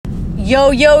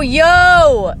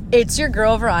Yo, it's your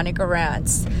girl Veronica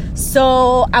Rants.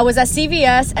 So I was at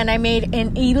CVS and I made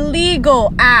an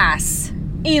illegal ass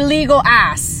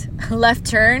left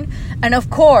turn, and of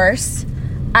course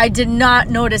I did not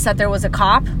notice that there was a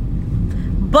cop,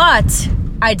 but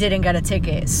I didn't get a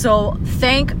ticket. So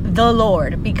thank the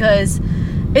Lord, because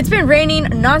it's been raining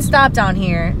nonstop down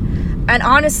here, and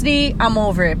honestly I'm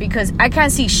over it because I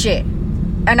can't see shit,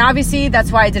 and obviously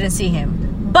that's why I didn't see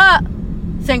him. But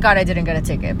thank God I didn't get a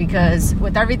ticket, because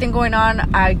with everything going on,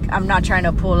 I'm not trying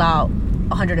to pull out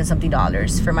 $100 and something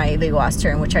for my illegal ass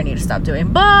turn, which I need to stop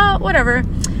doing, but whatever.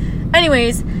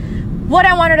 Anyways, what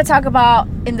I wanted to talk about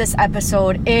in this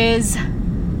episode is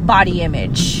body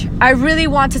image. I really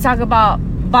want to talk about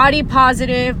body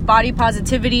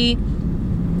positivity,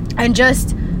 and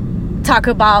just talk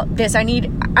about this. I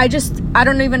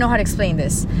don't even know how to explain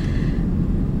this.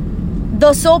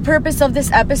 The sole purpose of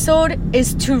this episode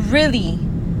is to really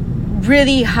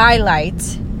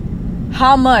highlight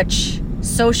how much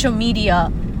social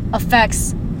media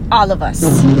affects all of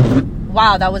us.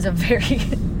 Wow, that was a very...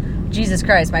 Jesus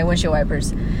Christ, my windshield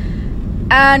wipers.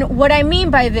 And what I mean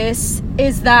by this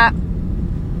is that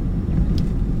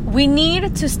we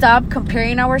need to stop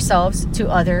comparing ourselves to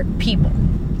other people.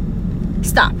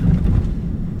 Stop.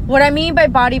 What I mean by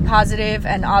body positive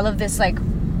and all of this like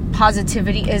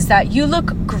positivity is that you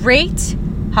look great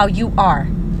how you are.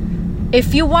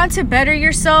 If you want to better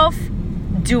yourself,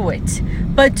 do it.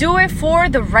 But do it for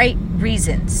the right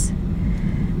reasons.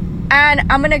 And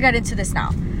I'm going to get into this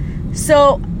now.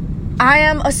 So I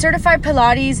am a certified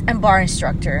Pilates and bar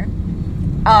instructor.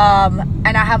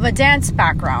 And I have a dance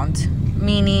background,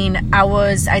 meaning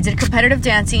I did competitive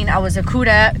dancing. I was a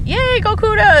CUDA. Yay, go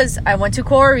CUDAs! I went to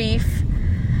Coral Reef.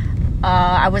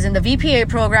 I was in the VPA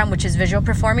program, which is Visual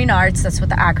Performing Arts. That's what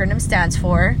the acronym stands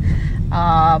for.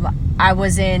 I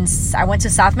went to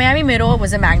South Miami Middle. It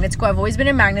was a magnet school. I've always been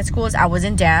in magnet schools. I was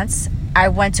in dance. I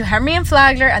went to Henry and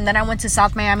Flagler, and then I went to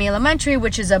South Miami Elementary,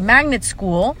 which is a magnet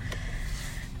school,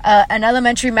 an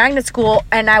elementary magnet school,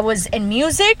 and I was in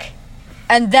music.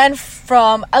 And then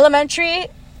from elementary,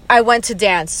 I went to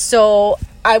dance. So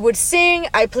I would sing.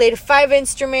 I played 5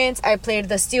 instruments. I played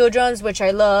the steel drums, which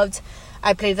I loved.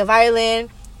 I played the violin,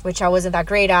 which I wasn't that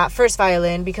great at. First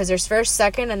violin, because there's first,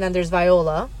 second, and then there's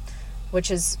viola, which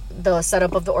is the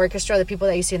setup of the orchestra. The people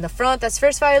that you see in the front, that's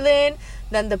first violin.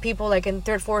 Then the people like in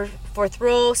third, fourth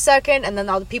row, second. And then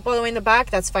all the people all the way in the back,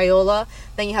 that's viola.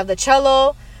 Then you have the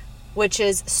cello, which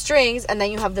is strings. And then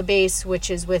you have the bass,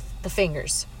 which is with the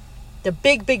fingers. The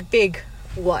big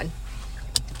one.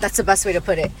 That's the best way to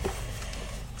put it.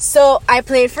 So I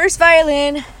played first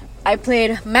violin. I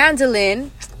played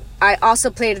mandolin. I also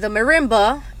played the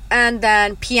marimba. And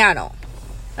then piano.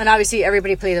 And obviously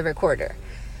everybody played the recorder.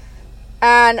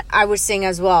 And I would sing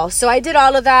as well. So I did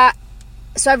all of that.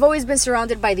 So I've always been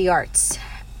surrounded by the arts.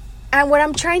 And what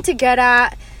I'm trying to get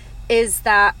at is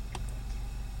that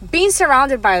being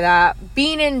surrounded by that,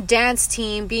 being in dance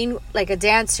team, being like a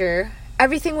dancer,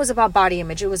 everything was about body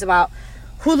image. It was about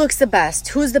who looks the best,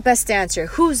 who's the best dancer,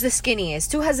 who's the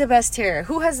skinniest, who has the best hair,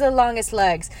 who has the longest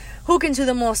legs, who can do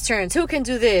the most turns, who can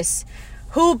do this,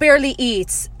 who barely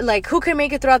eats, like who can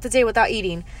make it throughout the day without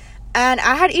eating. And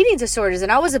I had eating disorders,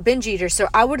 and I was a binge eater. So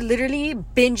I would literally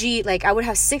binge eat. Like I would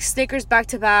have 6 Snickers back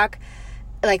to back,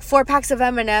 like 4 packs of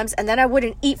M&Ms, and then I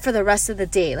wouldn't eat for the rest of the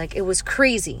day. Like it was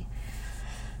crazy.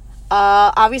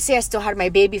 Obviously I still had my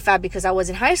baby fat because I was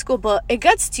in high school, but it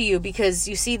gets to you because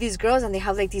you see these girls and they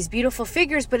have like these beautiful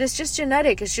figures, but it's just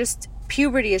genetic. It's just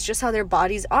puberty. It's just how their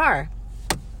bodies are.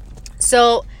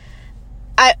 So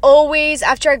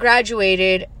after I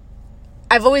graduated,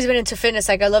 I've always been into fitness.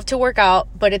 Like I love to work out,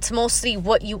 but it's mostly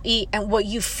what you eat and what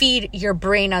you feed your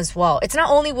brain as well. It's not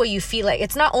only what you feed, like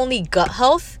it's not only gut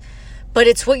health, but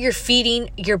it's what you're feeding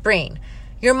your brain.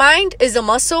 Your mind is a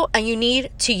muscle and you need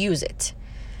to use it.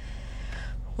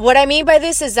 What I mean by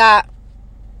this is that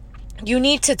you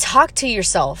need to talk to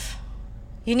yourself.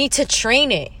 You need to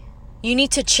train it. You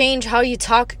need to change how you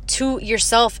talk to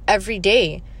yourself every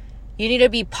day. You need to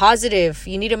be positive.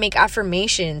 You need to make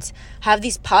affirmations. Have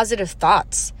these positive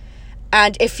thoughts.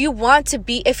 And if you want to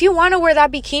wear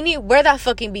that bikini, wear that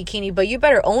fucking bikini. But you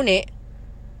better own it.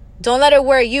 Don't let it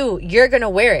wear you. You're going to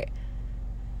wear it.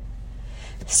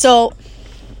 So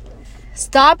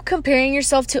stop comparing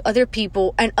yourself to other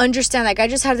people and understand. Like I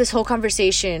just had this whole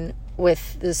conversation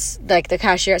with this, like the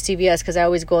cashier at CVS, because I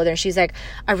always go there, and she's like,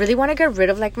 I really want to get rid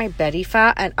of like my belly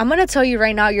fat. And I'm going to tell you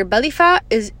right now, your belly fat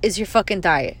is your fucking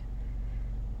diet.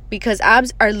 Because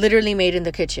abs are literally made in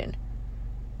the kitchen.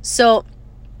 So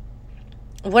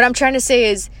what I'm trying to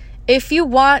say is, if you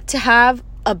want to have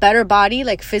a better body,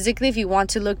 like physically, if you want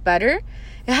to look better,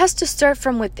 It has to start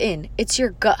from within. It's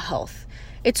your gut health.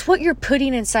 It's what you're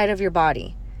putting inside of your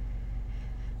body.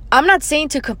 I'm not saying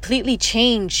to completely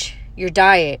change your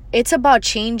diet. It's about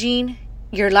changing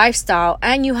your lifestyle,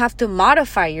 and you have to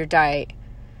modify your diet.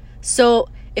 So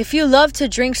if you love to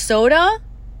drink soda,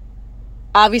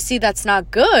 obviously that's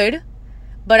not good.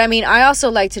 But I mean, I also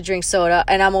like to drink soda,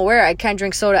 and I'm aware I can't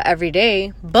drink soda every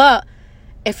day. But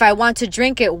if I want to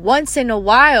drink it once in a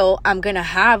while, I'm going to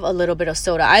have a little bit of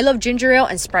soda. I love ginger ale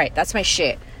and Sprite. That's my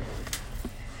shit.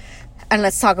 And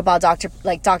let's talk about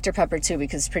Dr. Pepper too,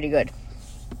 because it's pretty good.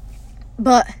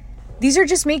 But these are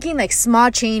just making like small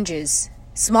changes,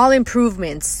 small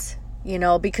improvements, you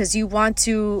know, because you want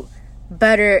to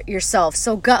better yourself.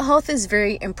 So gut health is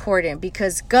very important,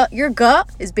 because your gut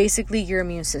is basically your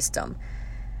immune system.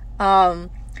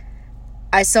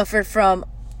 I suffered from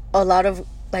a lot of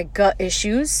like gut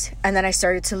issues, and then I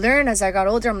started to learn as I got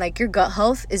older. I'm like, your gut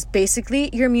health is basically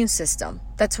your immune system.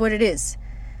 That's what it is.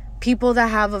 People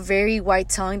that have a very white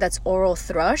tongue, that's oral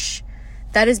thrush,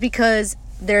 that is because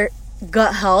their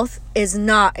gut health is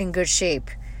not in good shape.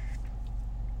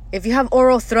 If you have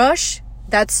oral thrush,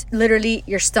 that's literally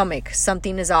your stomach.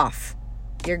 Something is off.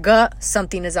 Your gut,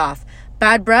 something is off.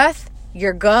 Bad breath,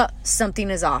 your gut, something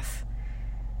is off.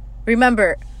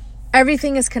 Remember,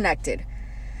 everything is connected.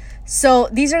 So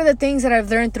these are the things that I've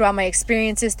learned throughout my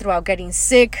experiences, throughout getting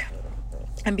sick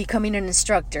and becoming an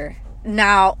instructor.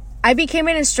 Now, I became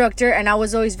an instructor, and I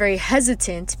was always very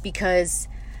hesitant because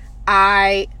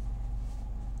so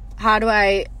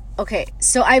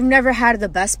I've never had the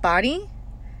best body,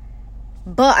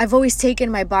 but I've always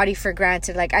taken my body for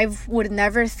granted. Like, I would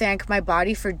never thank my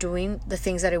body for doing the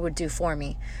things that it would do for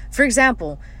me. For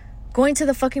example, going to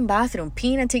the fucking bathroom,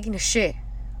 peeing and taking a shit,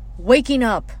 waking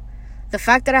up, the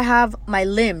fact that I have my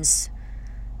limbs,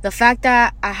 the fact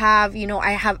that I have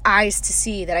eyes to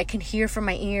see, that I can hear from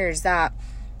my ears, that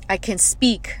I can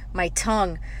speak, my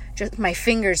tongue, just my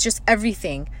fingers, just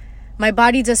everything. My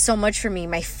body does so much for me.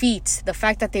 My feet, the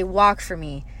fact that they walk for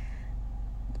me,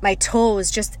 my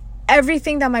toes, just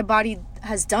everything that my body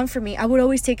has done for me, I would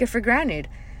always take it for granted.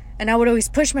 And I would always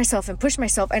push myself,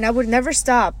 and I would never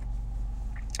stop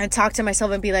and talk to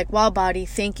myself and be like, wow, body,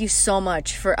 thank you so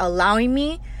much for allowing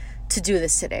me to do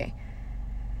this today.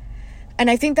 And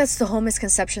I think that's the whole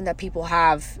misconception that people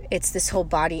have. It's this whole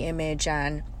body image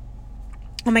and,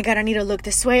 oh my God, I need to look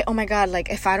this way. Oh my God, like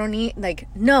if I don't eat, like,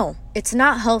 no, it's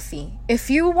not healthy. If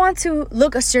you want to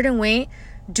look a certain way,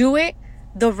 do it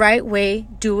the right way,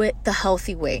 do it the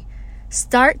healthy way.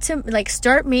 Start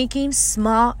making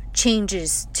small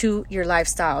changes to your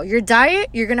lifestyle. Your diet,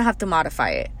 you're going to have to modify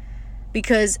it,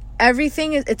 because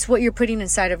everything it's what you're putting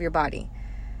inside of your body.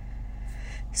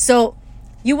 So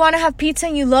you want to have pizza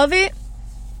and you love it,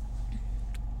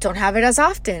 don't have it as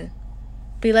often.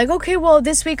 Be like, okay, well,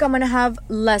 this week I'm going to have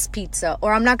less pizza,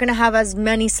 or I'm not going to have as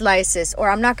many slices,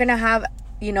 or I'm not going to have,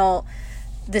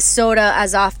 the soda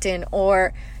as often,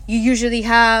 or you usually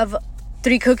have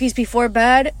 3 cookies before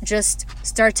bed, just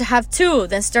start to have 2,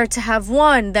 then start to have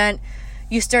 1, then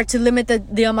you start to limit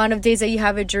the amount of days that you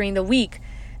have it during the week.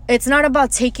 It's not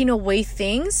about taking away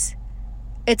things.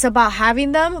 It's about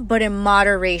having them, but in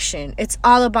moderation. It's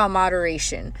all about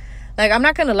moderation. Like, I'm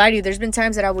not going to lie to you. There's been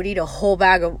times that I would eat a whole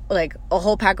pack of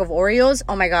Oreos.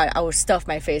 Oh my God, I would stuff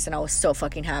my face and I was so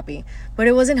fucking happy. But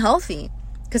it wasn't healthy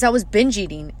because I was binge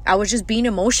eating. I was just being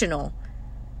emotional.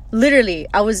 Literally,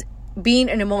 I was being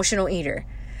an emotional eater.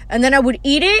 And then I would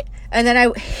eat it, and then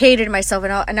I hated myself,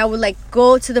 and I would like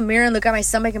go to the mirror and look at my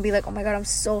stomach and be like, oh my God, I'm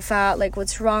so fat. Like,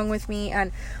 what's wrong with me?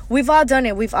 And we've all done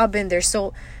it. We've all been there.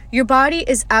 So your body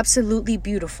is absolutely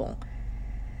beautiful.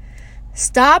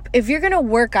 Stop. If you're going to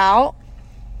work out,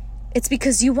 it's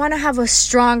because you want to have a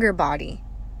stronger body.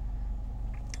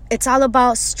 It's all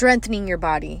about strengthening your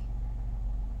body.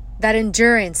 That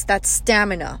endurance, that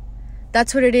stamina.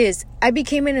 That's what it is. I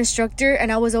became an instructor,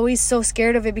 and I was always so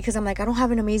scared of it because I'm like, I don't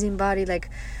have an amazing body. Like,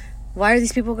 why are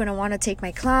these people going to want to take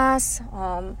my class?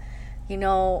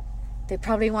 They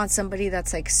probably want somebody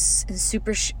that's like in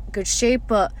super good shape.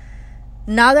 But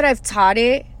now that I've taught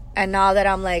it, and now that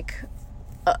I'm like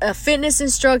a fitness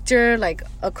instructor, like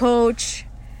a coach,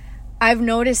 I've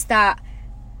noticed that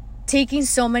taking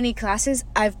so many classes,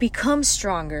 I've become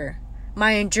stronger.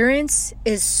 My endurance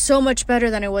is so much better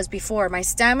than it was before. My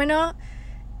stamina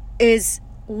is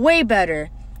way better.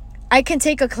 I can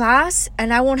take a class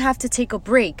and I won't have to take a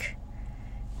break.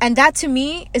 And that to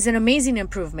me is an amazing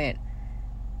improvement.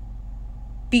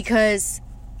 Because,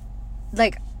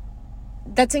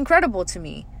 that's incredible to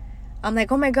me. I'm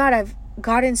like, oh my God, I've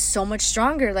gotten so much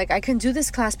stronger. Like, I can do this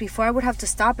class. Before I would have to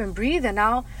stop and breathe, and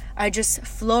now I just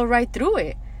flow right through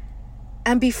it.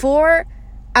 And before,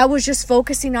 I was just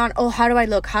focusing on, oh, how do I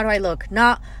look? How do I look?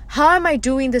 Not, how am I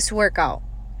doing this workout?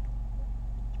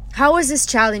 How is this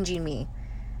challenging me?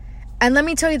 And let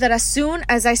me tell you that as soon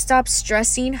as I stopped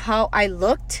stressing how I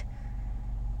looked,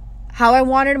 how I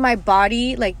wanted my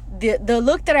body, like the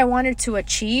look that I wanted to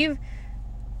achieve,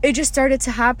 it just started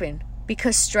to happen,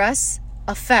 because stress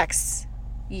affects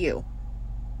you.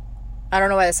 I don't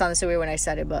know why that sounded so weird when I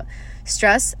said it, but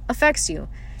stress affects you.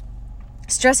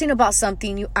 Stressing about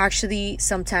something, you actually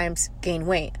sometimes gain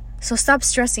weight. So stop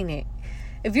stressing it.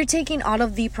 If you're taking all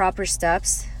of the proper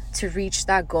steps to reach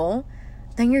that goal,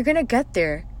 then you're going to get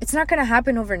there. It's not going to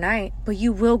happen overnight, but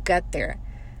you will get there.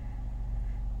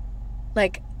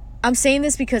 Like, I'm saying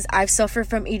this because I've suffered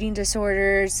from eating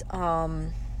disorders,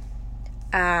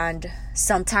 and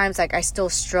sometimes like I still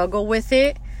struggle with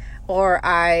it, or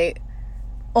I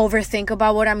overthink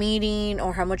about what I'm eating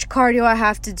or how much cardio I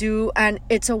have to do, and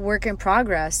it's a work in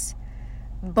progress.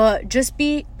 But just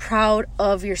be proud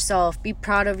of yourself, be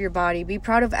proud of your body, be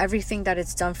proud of everything that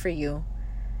it's done for you,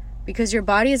 because your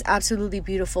body is absolutely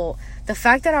beautiful. The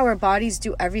fact that our bodies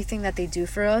do everything that they do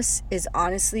for us is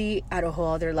honestly at a whole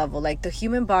other level. Like, the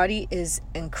human body is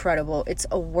incredible. It's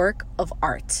a work of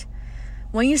art.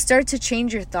 When you start to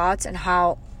change your thoughts and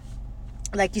how,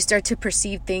 like, you start to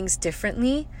perceive things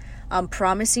differently, I'm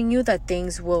promising you that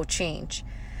things will change.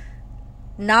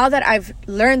 Now that I've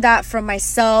learned that from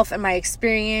myself and my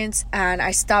experience, and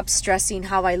I stopped stressing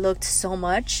how I looked so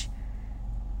much,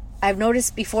 I've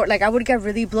noticed before, like, I would get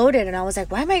really bloated, and I was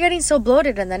like, why am I getting so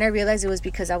bloated? And then I realized it was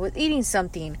because I was eating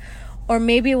something, or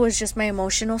maybe it was just my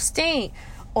emotional state,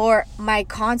 or my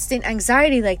constant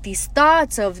anxiety, like these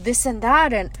thoughts of this and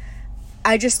that. And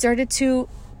I just started to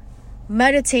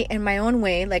meditate in my own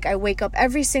way. Like, I wake up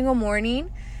every single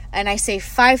morning and I say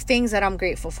 5 things that I'm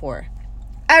grateful for.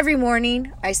 Every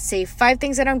morning I say 5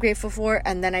 things that I'm grateful for,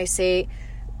 and then I say,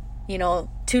 2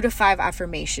 to 5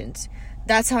 affirmations.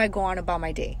 That's how I go on about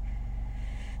my day.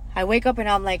 I wake up and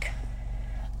I'm like,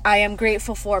 I am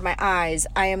grateful for my eyes.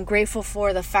 I am grateful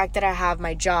for the fact that I have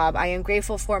my job. I am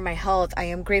grateful for my health. I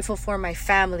am grateful for my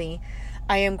family.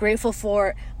 I am grateful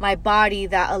for my body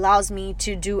that allows me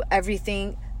to do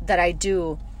everything that I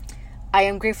do. I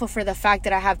am grateful for the fact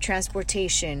that I have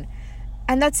transportation.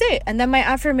 And that's it. And then my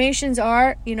affirmations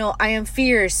are, I am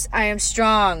fierce. I am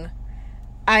strong.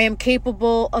 I am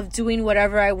capable of doing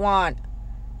whatever I want.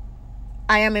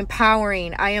 I am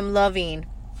empowering. I am loving.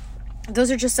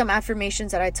 Those are just some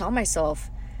affirmations that I tell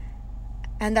myself.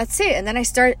 And that's it. And then I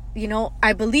start,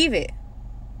 I believe it.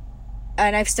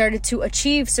 And I've started to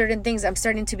achieve certain things. I'm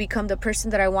starting to become the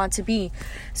person that I want to be.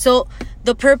 So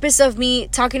the purpose of me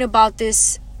talking about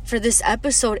this for this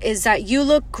episode is that you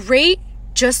look great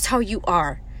just how you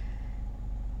are.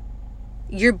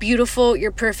 You're beautiful.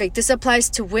 You're perfect. This applies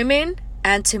to women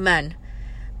and to men,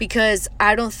 because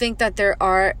I don't think that there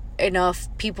are enough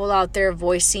people out there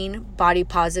voicing body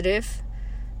positive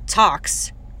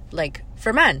talks, like,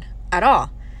 for men at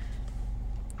all.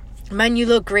 Men, you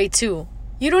look great too.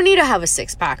 You don't need to have a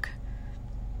 6-pack.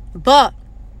 But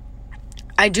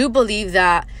I do believe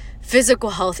that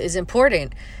physical health is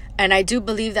important. And I do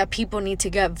believe that people need to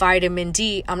get vitamin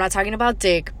D. I'm not talking about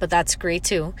dick, but that's great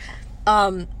too.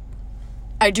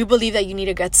 I do believe that you need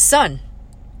to get sun.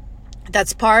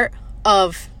 That's part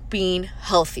of being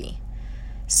healthy.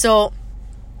 So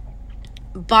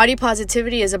body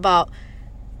positivity is about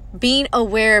being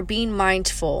aware, being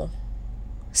mindful,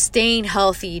 staying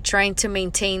healthy, trying to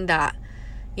maintain that,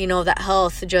 that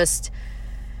health, just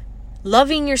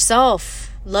loving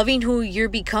yourself, loving who you're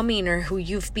becoming or who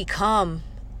you've become.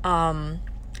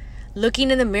 Looking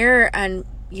in the mirror and,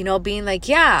 being like,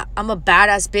 yeah, I'm a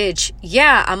badass bitch.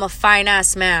 Yeah, I'm a fine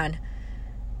ass man.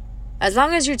 As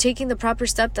long as you're taking the proper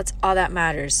step, that's all that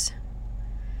matters.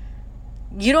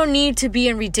 You don't need to be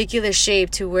in ridiculous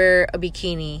shape to wear a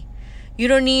bikini. You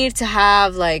don't need to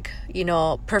have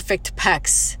perfect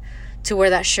pecs to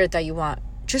wear that shirt that you want.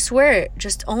 Just wear it.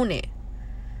 Just own it.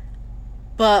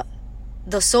 But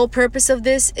the sole purpose of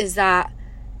this is that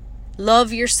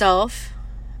love yourself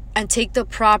and take the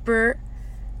proper,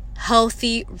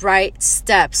 healthy, right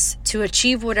steps to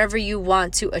achieve whatever you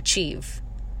want to achieve.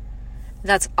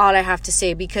 That's all I have to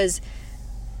say, because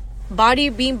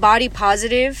being body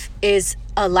positive is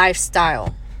a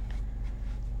lifestyle.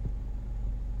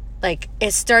 Like,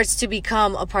 it starts to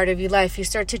become a part of your life. You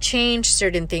start to change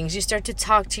certain things. You start to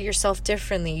talk to yourself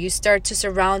differently. You start to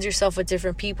surround yourself with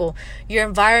different people. Your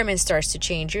environment starts to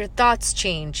change. Your thoughts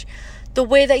change. The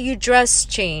way that you dress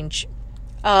change.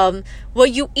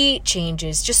 What you eat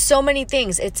changes. Just so many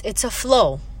things. It's a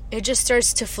flow. It just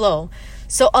starts to flow.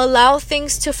 So allow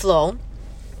things to flow,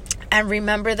 and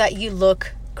remember that you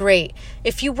look great.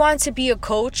 If you want to be a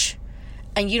coach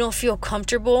and you don't feel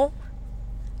comfortable,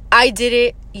 I did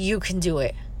it, you can do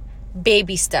it.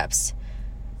 Baby steps.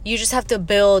 You just have to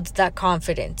build that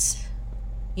confidence.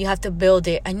 You have to build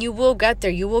it, and you will get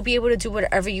there. You will be able to do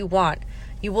whatever you want.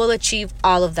 You will achieve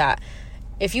all of that.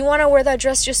 If you want to wear that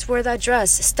dress, just wear that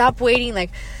dress. Stop waiting. Like,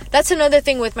 that's another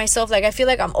thing with myself. Like, I feel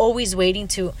like I'm always waiting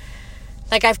to,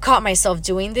 like, I've caught myself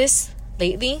doing this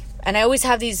lately, and I always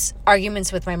have these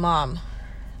arguments with my mom.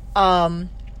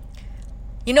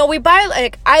 You know, we buy,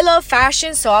 like, I love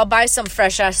fashion, so I'll buy some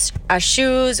fresh ass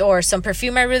shoes or some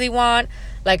perfume I really want.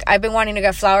 Like, I've been wanting to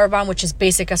get Flower Bomb, which is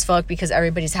basic as fuck because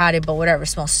everybody's had it, but whatever,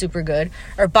 smells super good.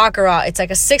 Or Baccarat, it's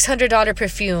like a $600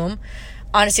 perfume.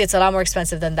 Honestly, it's a lot more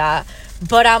expensive than that.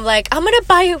 But I'm like, I'm going to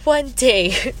buy it one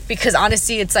day because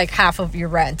honestly, it's like half of your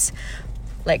rent.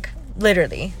 Like,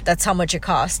 literally, that's how much it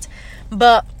cost.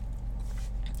 But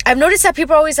I've noticed that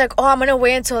people are always like, oh, I'm going to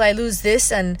wait until I lose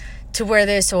this and to wear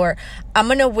this, or I'm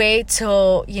going to wait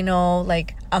till, you know,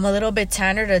 like, I'm a little bit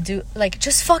tanner to do, like,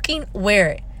 just fucking wear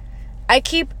it. I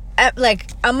keep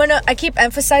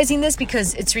emphasizing this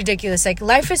because it's ridiculous. Like,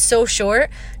 life is so short,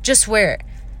 just wear it.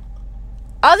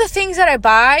 All the things that I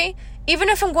buy, even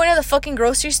if I'm going to the fucking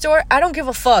grocery store, I don't give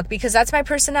a fuck because that's my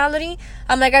personality.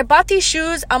 I'm like, I bought these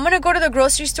shoes, I'm going to go to the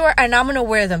grocery store and I'm going to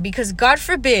wear them because God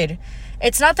forbid,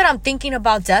 it's not that I'm thinking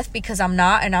about death because I'm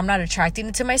not, and I'm not attracting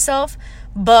it to myself,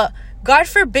 but God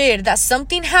forbid that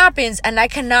something happens and I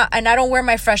don't wear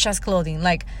my fresh ass clothing.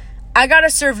 Like, I gotta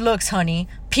serve looks, honey.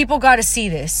 People gotta see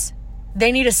this.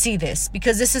 They need to see this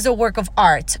because this is a work of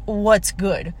art. What's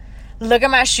good? Look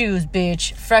at my shoes,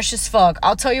 bitch. Fresh as fuck.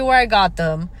 I'll tell you where I got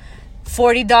them.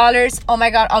 $40. Oh my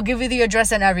God, I'll give you the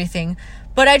address and everything.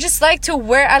 But I just like to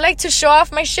wear, I like to show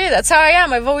off my shit. That's how I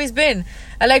am. I've always been.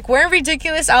 I like wearing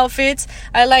ridiculous outfits.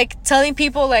 I like telling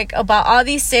people like about all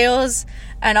these sales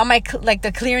and all my like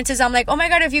the clearances. I'm like, oh my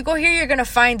God, if you go here, you're gonna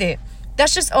find it.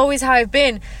 That's just always how I've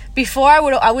been. Before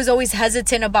I was always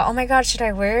hesitant about, oh my God, should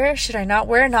I wear it? Should I not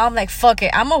wear it? Now I'm like, fuck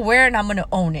it. I'm gonna wear it and I'm gonna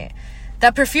own it.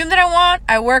 That perfume that I want,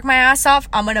 I work my ass off,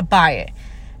 I'm gonna buy it.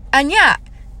 And yeah,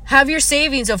 have your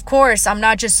savings, of course. I'm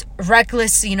not just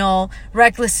recklessly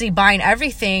buying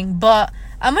everything, but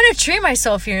I'm gonna treat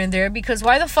myself here and there because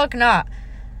why the fuck not?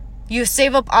 You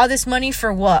save up all this money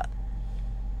for what?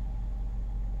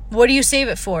 What do you save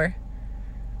it for?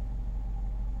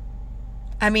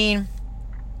 I mean,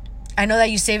 I know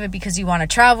that you save it because you want to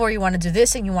travel or you want to do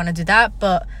this and you want to do that,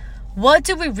 but what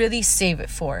do we really save it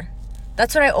for?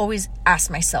 That's what I always ask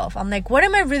myself. I'm like, what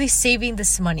am I really saving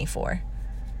this money for?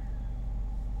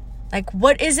 Like,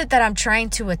 what is it that I'm trying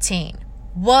to attain?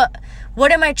 What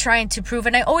am I trying to prove?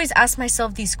 And I always ask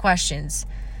myself these questions.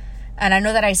 And I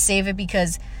know that I save it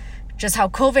because just how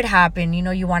COVID happened, you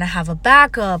know, you want to have a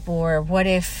backup, or what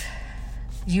if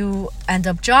you end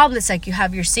up jobless, like you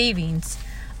have your savings.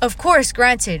 Of course,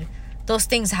 granted, those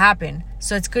things happen.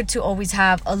 So it's good to always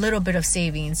have a little bit of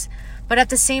savings. But at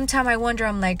the same time, I wonder,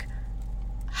 I'm like,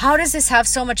 how does this have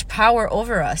so much power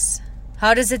over us?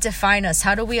 How does it define us?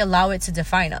 How do we allow it to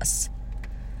define us?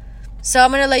 So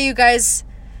I'm going to let you guys,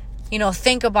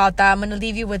 think about that. I'm going to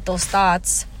leave you with those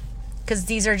thoughts because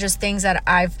these are just things that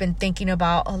I've been thinking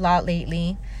about a lot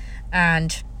lately.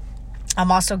 And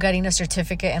I'm also getting a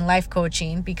certificate in life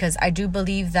coaching because I do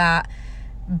believe that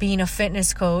being a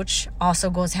fitness coach also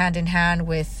goes hand in hand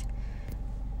with,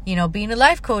 being a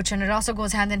life coach. And it also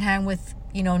goes hand in hand with,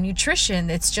 nutrition.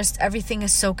 It's just everything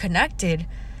is so connected.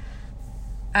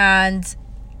 And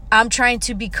I'm trying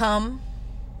to become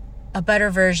a better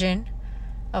version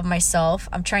of myself.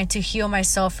 I'm trying to heal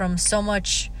myself from so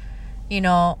much,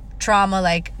 trauma,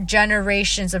 like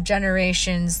generations of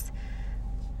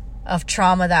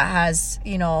trauma that has,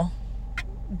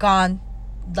 gone,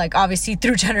 like, obviously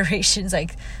through generations,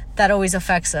 like that always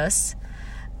affects us.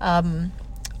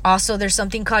 Also, there's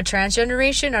something called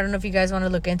transgeneration. I don't know if you guys want to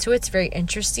look into it. It's very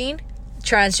interesting.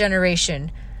 Transgeneration.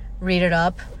 Read it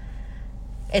up.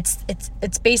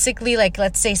 It's basically like,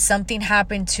 let's say something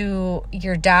happened to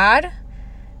your dad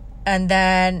and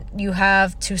then you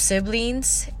have two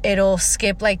siblings. It'll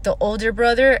skip like the older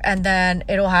brother and then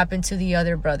it'll happen to the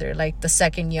other brother, like the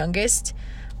second youngest,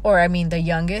 the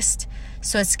youngest.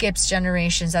 So it skips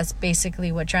generations. That's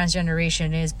basically what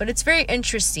transgeneration is. But it's very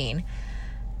interesting.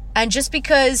 And just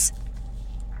because,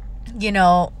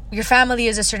 your family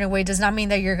is a certain way does not mean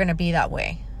that you're going to be that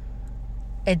way.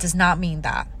 It does not mean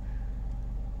that.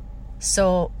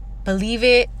 So believe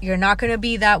it. You're not going to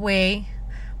be that way.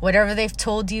 Whatever they've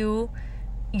told you,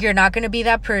 you're not going to be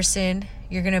that person.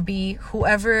 You're going to be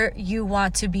whoever you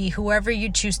want to be, whoever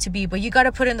you choose to be. But you got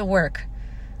to put in the work.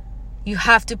 You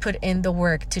have to put in the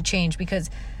work to change because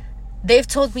They've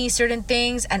told me certain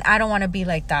things and I don't want to be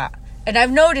like that. And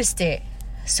I've noticed it.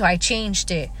 So I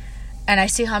changed it. And I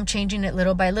see how I'm changing it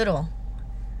little by little.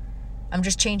 I'm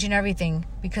just changing everything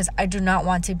because I do not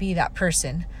want to be that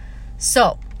person.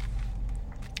 So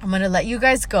I'm going to let you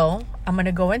guys go. I'm going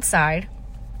to go inside.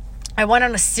 I went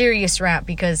on a serious rant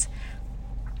because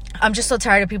I'm just so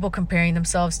tired of people comparing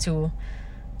themselves to,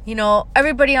 you know,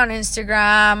 everybody on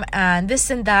Instagram and this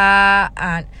and that.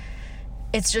 And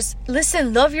it's just,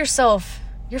 listen, love yourself.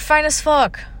 You're fine as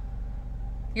fuck.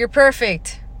 You're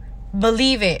perfect.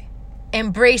 Believe it.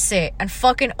 Embrace it. And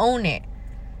fucking own it.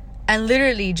 And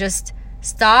literally just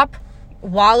stop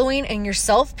wallowing in your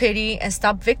self-pity and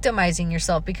stop victimizing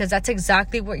yourself, because that's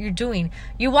exactly what you're doing.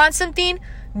 You want something?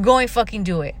 Go and fucking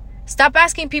do it. Stop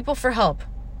asking people for help.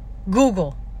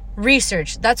 Google.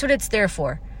 Research. That's what it's there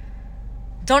for.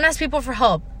 Don't ask people for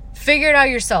help. Figure it out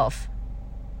yourself.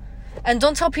 And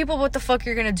don't tell people what the fuck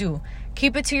you're gonna do.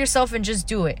 Keep it to yourself and just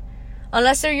do it.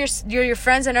 Unless they're your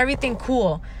friends and everything,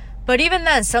 cool. But even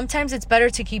then, sometimes it's better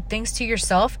to keep things to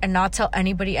yourself and not tell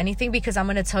anybody anything, because I'm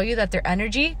gonna tell you that their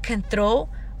energy can throw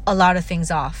a lot of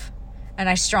things off. And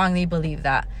I strongly believe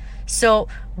that. So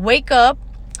wake up,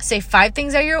 say 5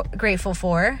 things that you're grateful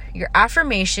for, your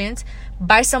affirmations,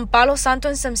 buy some palo santo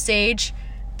and some sage,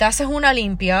 te haces una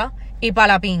limpia, y pa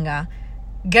la pinga.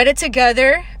 Get it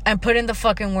together and put in the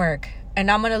fucking work. And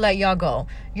I'm going to let y'all go.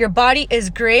 Your body is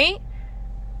great.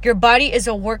 Your body is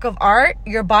a work of art.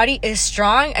 Your body is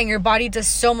strong and your body does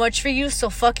so much for you. So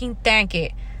fucking thank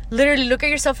it. Literally look at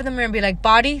yourself in the mirror and be like,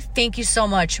 body, thank you so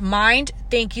much. Mind,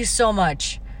 thank you so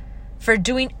much for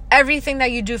doing everything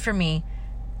that you do for me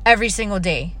every single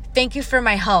day. Thank you for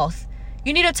my health.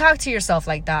 You need to talk to yourself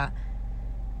like that,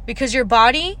 because your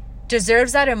body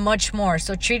deserves that and much more.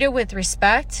 So treat it with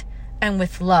respect and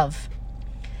with love.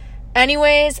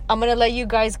 Anyways, I'm going to let you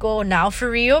guys go now for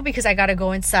real, because I got to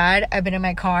go inside. I've been in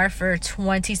my car for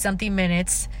 20 something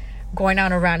minutes going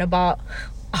on a rant about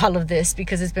all of this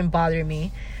because it's been bothering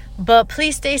me. But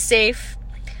please stay safe.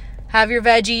 Have your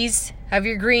veggies, have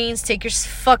your greens, take your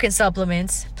fucking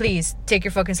supplements. Please take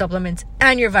your fucking supplements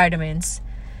and your vitamins.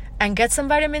 And get some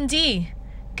vitamin D.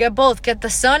 Get both. Get the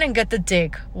sun and get the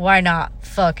dick. Why not?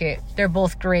 Fuck it. They're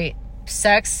both great.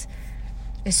 Sex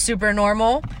is super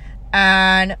normal.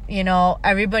 And, you know,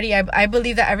 everybody, I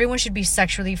believe that everyone should be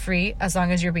sexually free as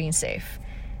long as you're being safe.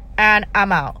 And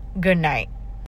I'm out. Good night.